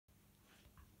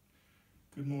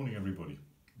Good morning, everybody.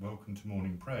 Welcome to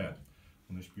morning prayer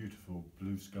on this beautiful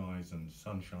blue skies and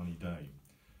sunshiny day.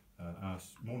 Our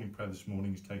morning prayer this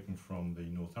morning is taken from the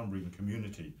Northumbrian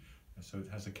community, so it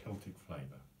has a Celtic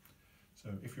flavour.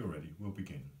 So if you're ready, we'll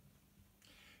begin.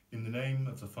 In the name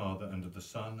of the Father, and of the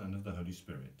Son, and of the Holy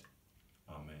Spirit.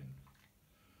 Amen.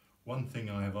 One thing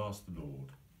I have asked the Lord,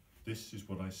 this is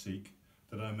what I seek,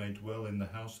 that I may dwell in the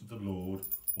house of the Lord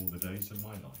all the days of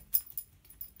my life,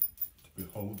 to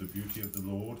behold the beauty of the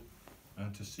Lord,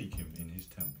 and to seek him in his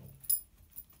temple.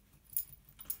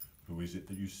 Who is it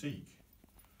that you seek?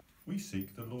 We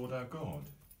seek the Lord our God.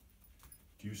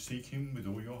 Do you seek him with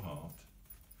all your heart?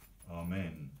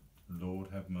 Amen. Lord,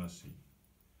 have mercy.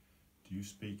 Do you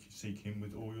seek him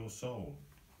with all your soul?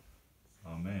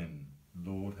 Amen.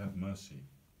 Lord, have mercy.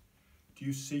 Do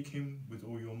you seek him with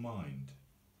all your mind?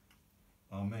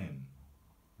 Amen.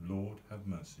 Lord, have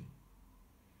mercy.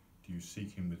 Do you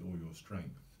seek him with all your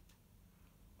strength?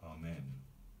 Amen.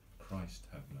 Christ,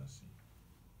 have mercy.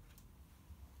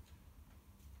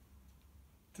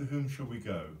 To whom shall we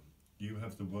go? You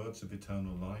have the words of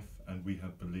eternal life, and we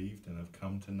have believed and have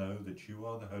come to know that you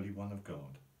are the Holy One of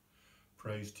God.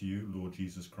 Praise to you, Lord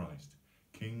Jesus Christ,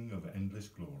 King of endless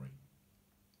glory.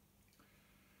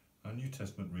 Our New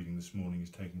Testament reading this morning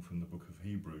is taken from the book of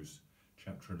Hebrews,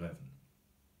 chapter 11.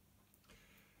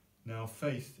 Now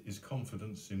faith is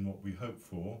confidence in what we hope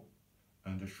for,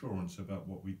 and assurance about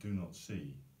what we do not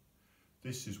see.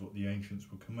 This is what the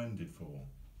ancients were commended for.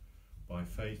 By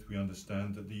faith we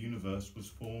understand that the universe was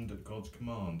formed at God's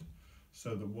command,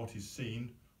 so that what is seen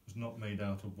was not made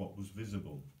out of what was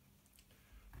visible.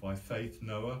 By faith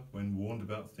Noah, when warned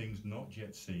about things not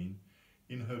yet seen,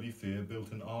 in holy fear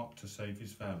built an ark to save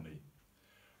his family.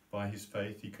 By his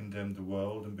faith he condemned the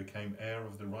world and became heir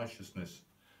of the righteousness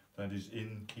that is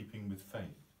in keeping with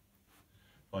faith.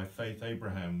 By faith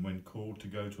Abraham, when called to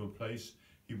go to a place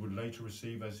he would later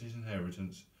receive as his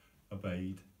inheritance,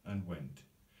 obeyed and went,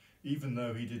 even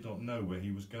though he did not know where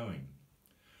he was going.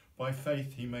 By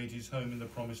faith he made his home in the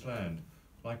promised land,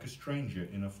 like a stranger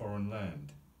in a foreign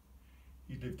land.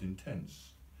 He lived in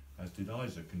tents, as did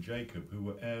Isaac and Jacob, who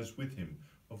were heirs with him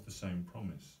of the same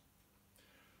promise.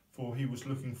 For he was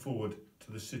looking forward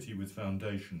to the city with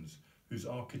foundations, whose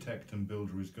architect and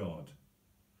builder is God.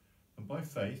 And by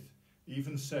faith,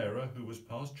 even Sarah, who was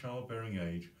past childbearing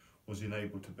age, was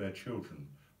enabled to bear children,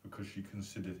 because she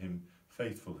considered him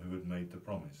faithful who had made the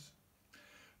promise.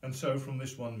 And so from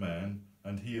this one man,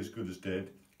 and he as good as dead,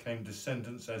 came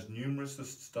descendants as numerous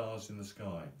as the stars in the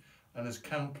sky, and as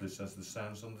countless as the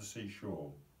sands on the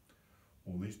seashore.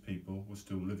 All these people were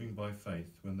still living by faith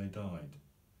when they died.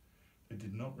 They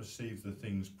did not receive the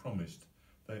things promised,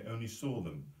 they only saw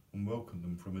them and welcomed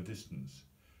them from a distance,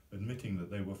 admitting that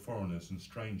they were foreigners and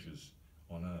strangers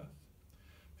on earth.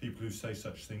 People who say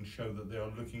such things show that they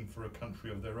are looking for a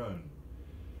country of their own.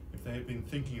 If they had been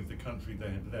thinking of the country they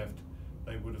had left,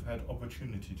 they would have had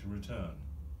opportunity to return.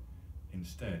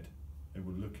 Instead, they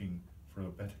were looking for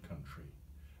a better country,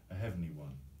 a heavenly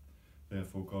one.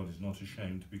 Therefore God is not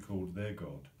ashamed to be called their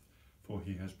God, for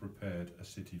he has prepared a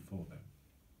city for them.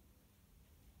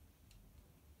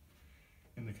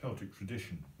 In the Celtic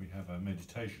tradition, we have our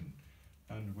meditation,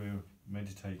 and we're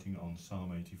meditating on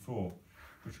Psalm 84,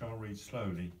 which I'll read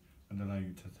slowly and allow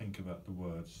you to think about the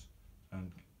words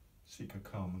and seek a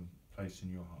calm place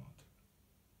in your heart.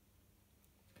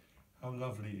 How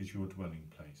lovely is your dwelling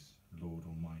place, Lord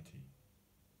Almighty.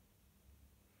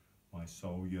 My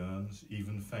soul yearns,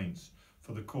 even faints,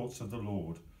 for the courts of the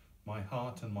Lord. My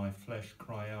heart and my flesh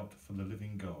cry out for the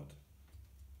living God.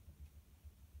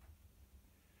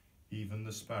 Even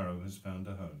the sparrow has found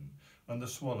a home, and the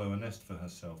swallow a nest for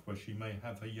herself, where she may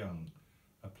have her young,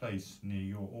 a place near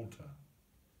your altar.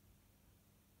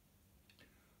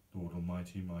 Lord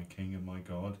Almighty, my King and my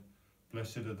God,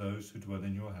 blessed are those who dwell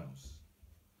in your house.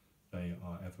 They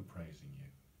are ever praising you.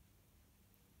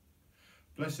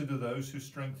 Blessed are those whose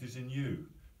strength is in you,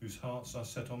 whose hearts are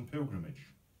set on pilgrimage.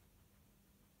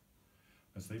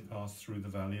 As they pass through the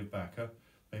valley of Baca,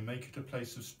 they make it a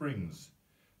place of springs.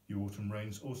 The autumn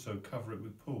rains also cover it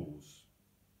with pools.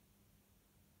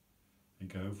 They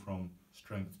go from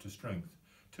strength to strength,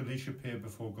 till each appear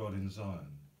before God in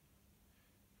Zion.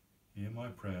 Hear my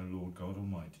prayer, Lord God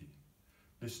Almighty.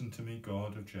 Listen to me,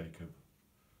 God of Jacob.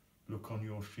 Look on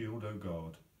your shield, O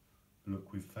God.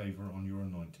 Look with favour on your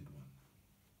anointed one.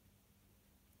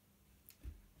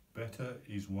 Better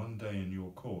is one day in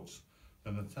your courts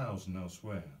than 1,000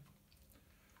 elsewhere.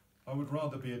 I would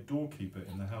rather be a doorkeeper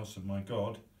in the house of my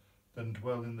God than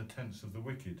dwell in the tents of the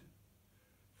wicked.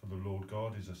 For the Lord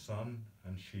God is a sun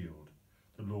and shield.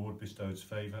 The Lord bestows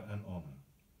favour and honour.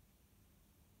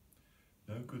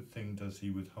 No good thing does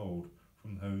he withhold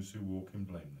from those who walk in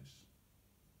blameless.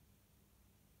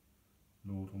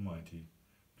 Lord Almighty,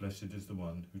 blessed is the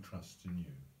one who trusts in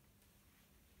you.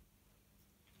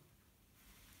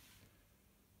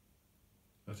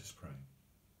 Let us pray.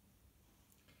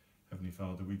 Heavenly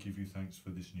Father, we give you thanks for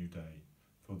this new day,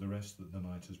 for the rest that the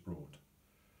night has brought.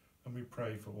 And we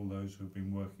pray for all those who have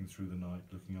been working through the night,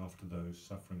 looking after those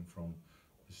suffering from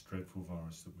this dreadful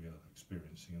virus that we are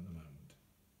experiencing at the moment.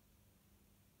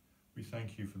 We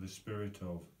thank you for the spirit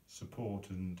of support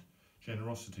and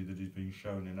generosity that is being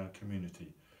shown in our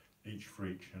community, each for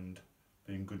each, and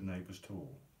being good neighbours to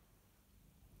all.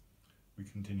 We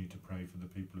continue to pray for the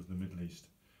people of the Middle East,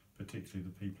 particularly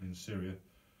the people in Syria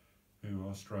who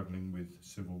are struggling with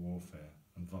civil warfare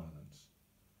and violence.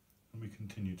 And we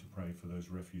continue to pray for those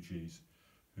refugees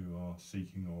who are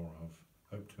seeking or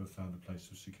hope to have found a place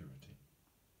of security.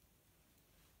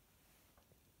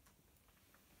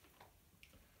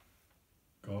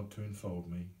 God to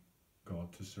enfold me,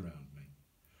 God to surround me,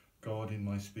 God in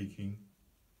my speaking,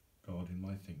 God in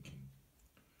my thinking,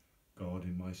 God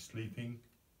in my sleeping,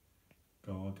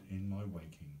 God in my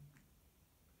waking,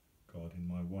 God in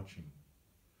my watching,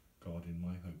 God in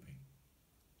my hoping,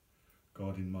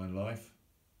 God in my life,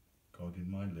 God in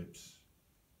my lips,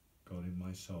 God in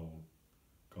my soul,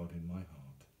 God in my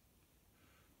heart,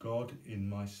 God in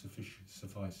my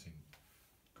sufficing,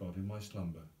 God in my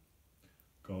slumber,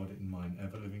 God in mine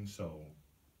ever-living soul,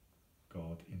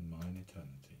 God in mine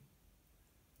eternity.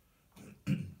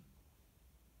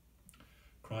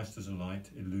 Christ as a light,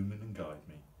 illumine and guide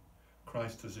me.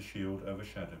 Christ as a shield,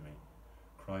 overshadow me.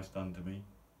 Christ under me,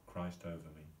 Christ over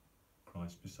me,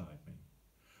 Christ beside me.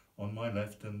 On my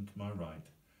left and my right,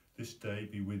 this day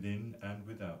be within and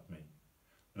without me,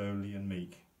 lowly and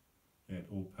meek, yet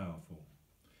all-powerful.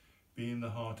 Be in the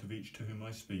heart of each to whom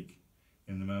I speak,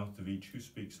 in the mouth of each who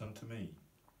speaks unto me.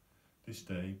 This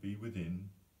day be within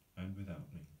and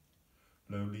without me,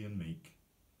 lowly and meek,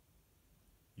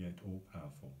 yet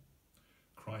all-powerful.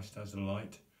 Christ as a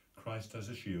light, Christ as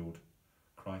a shield,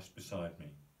 Christ beside me,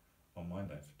 on my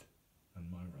left and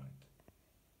my right.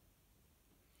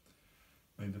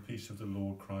 May the peace of the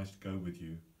Lord Christ go with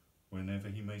you, whenever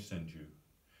he may send you.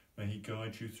 May he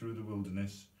guide you through the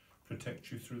wilderness,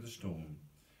 protect you through the storm.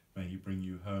 May he bring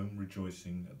you home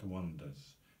rejoicing at the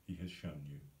wonders he has shown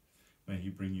you. May he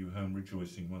bring you home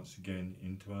rejoicing once again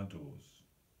into our doors.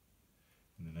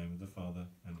 In the name of the Father,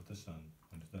 and of the Son,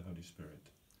 and of the Holy Spirit.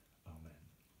 Amen.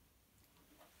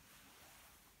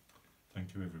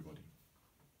 Thank you, everybody.